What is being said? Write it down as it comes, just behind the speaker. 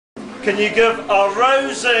Can you give a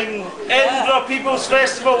rousing Edinburgh People's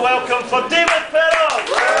Festival welcome for David Ferrard?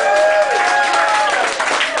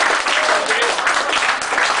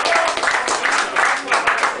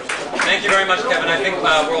 Thank you very much, Kevin. I think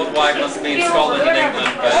worldwide must mean Scotland and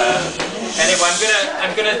England. But anyway,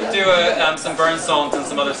 I'm gonna do some Burns songs and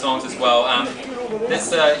some other songs as well.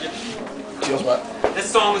 This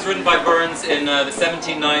song was written by Burns in the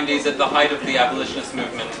 1790s at the height of the abolitionist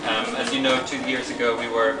movement. As you know, 2 years ago we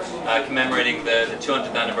were commemorating the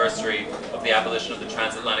 200th anniversary of the abolition of the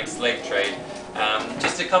transatlantic slave trade.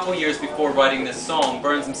 Just a couple years before writing this song,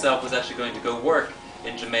 Burns himself was actually going to go work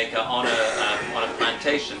in Jamaica on a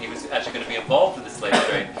plantation. He was actually going to be involved with the slave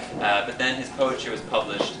trade, but then his poetry was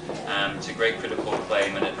published to great critical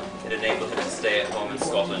acclaim, and it enabled him to stay at home in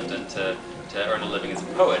Scotland and to earn a living as a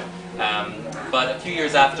poet. But a few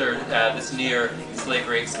years after this near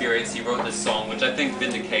slavery experience, he wrote this song, which I think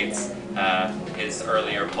vindicates his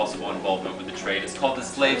earlier possible involvement with the trade. It's called The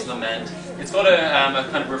Slave's Lament. It's got a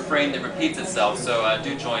kind of refrain that repeats itself, so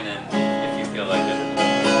do join in if you feel like it.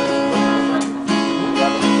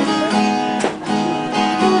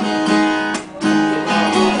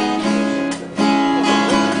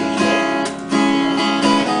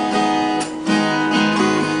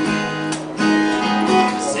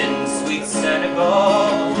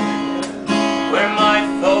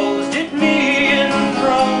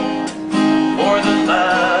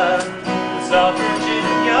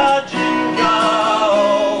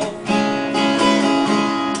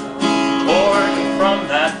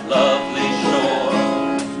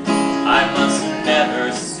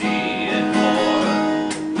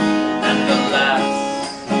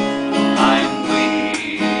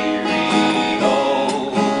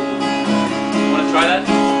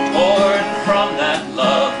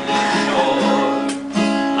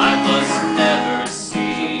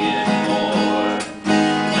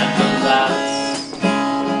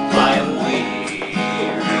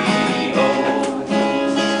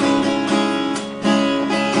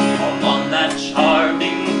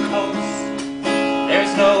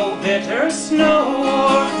 Snow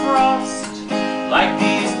or frost, like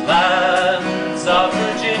these lands of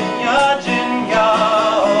Virginia,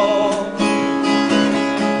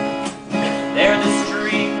 there the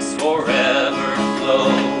streams forever flow,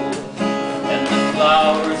 and the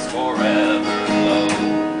flowers forever blow,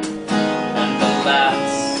 and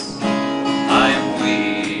alas, I am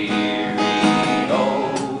weary,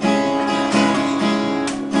 oh.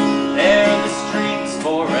 There the streams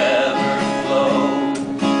forever flow,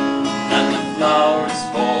 flowers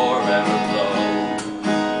forever blow,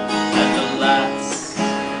 and alas,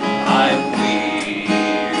 I'm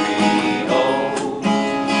weary, oh.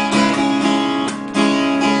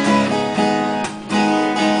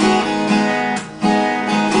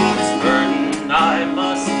 This burden I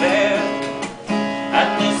must bear, and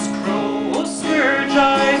this cruel scourge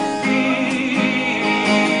I feel,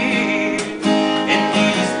 in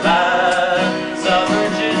these lands of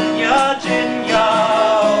Virginia,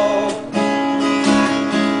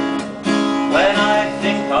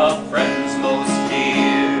 of friends most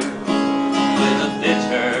dear, with a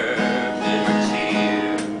bitter, bitter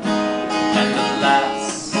tear, and alas,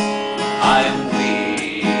 I am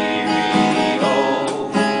weary, oh.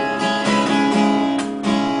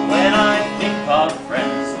 When I think of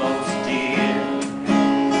friends most dear,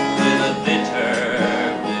 with a bitter,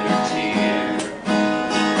 bitter tear,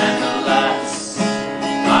 and alas, I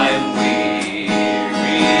am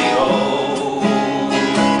weary, oh.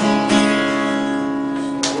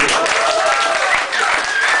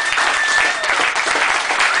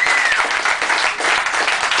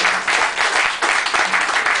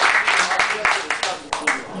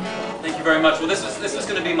 Very much. Well, this was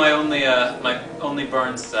going to be my only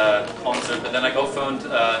Burns concert, but then I got phoned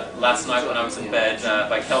last night when I was in bed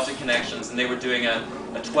by Celtic Connections, and they were doing a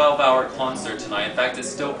 12-hour concert tonight. In fact, it's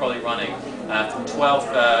still probably running from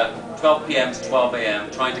 12 p.m. to 12 a.m.,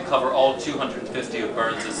 trying to cover all 250 of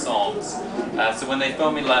Burns' songs. So when they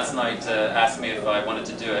phoned me last night to ask me if I wanted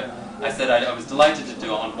to do it, I said I was delighted to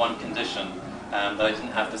do it on one condition. That I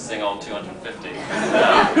didn't have to sing all 250.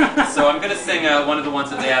 So I'm going to sing one of the ones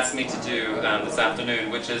that they asked me to do this afternoon,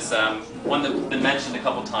 which is one that's been mentioned a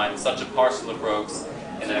couple times, Such a Parcel of Rogues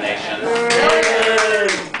in a Nation.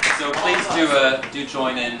 So please do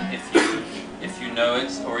join in if you know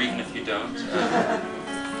it, or even if you don't.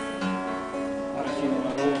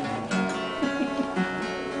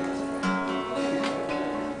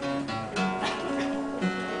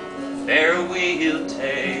 Fair we'll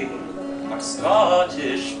take our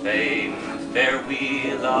Scottish fame,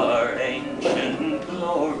 farewell our ancient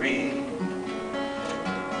glory.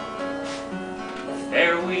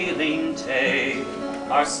 fair wheeling tay,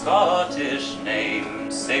 our Scottish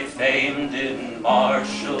namesake famed in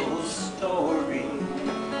martial story.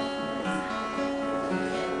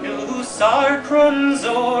 New Sark runs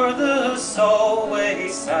o'er the Solway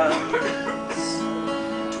sands,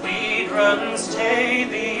 Tweed runs ta'e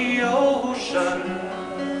the ocean,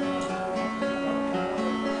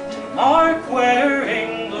 to mark where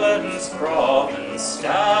England's province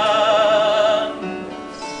stands.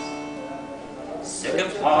 Sic a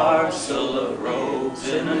parcel of rogues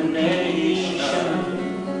in a nation.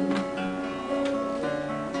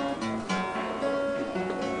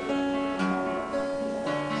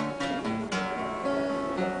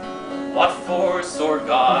 What force or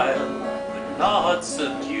guile could not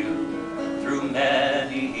subdue through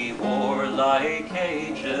many warlike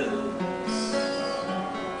ages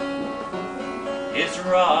his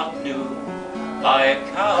wrath new by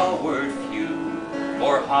a coward few,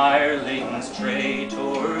 or hirelings,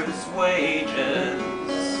 traitors' wages.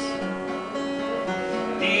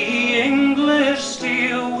 The English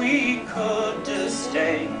steel we could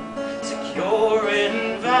disdain, secure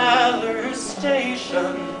in valor's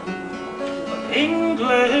station.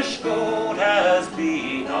 English gold has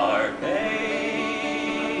been our bane.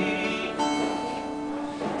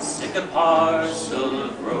 Sic a parcel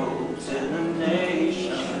of rogues in a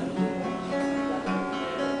nation.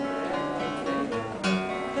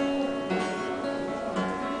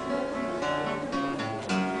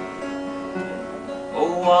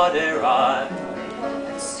 Oh, whate'er I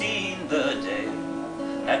had seen the day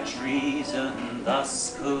that treason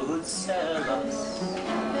thus could sell us,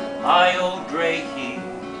 my old grey heath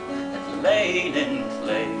had lain in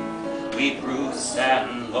clay, we Bruce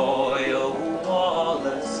and loyal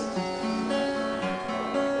Wallace.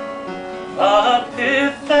 But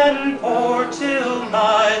pith and pour till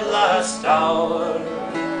my last hour,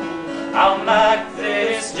 I'll make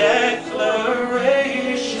this declaration,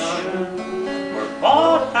 we're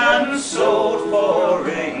bought and sold for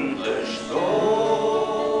English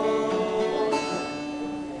gold.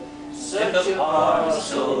 Sic a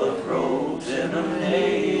parcel of rogues in a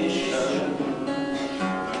nation.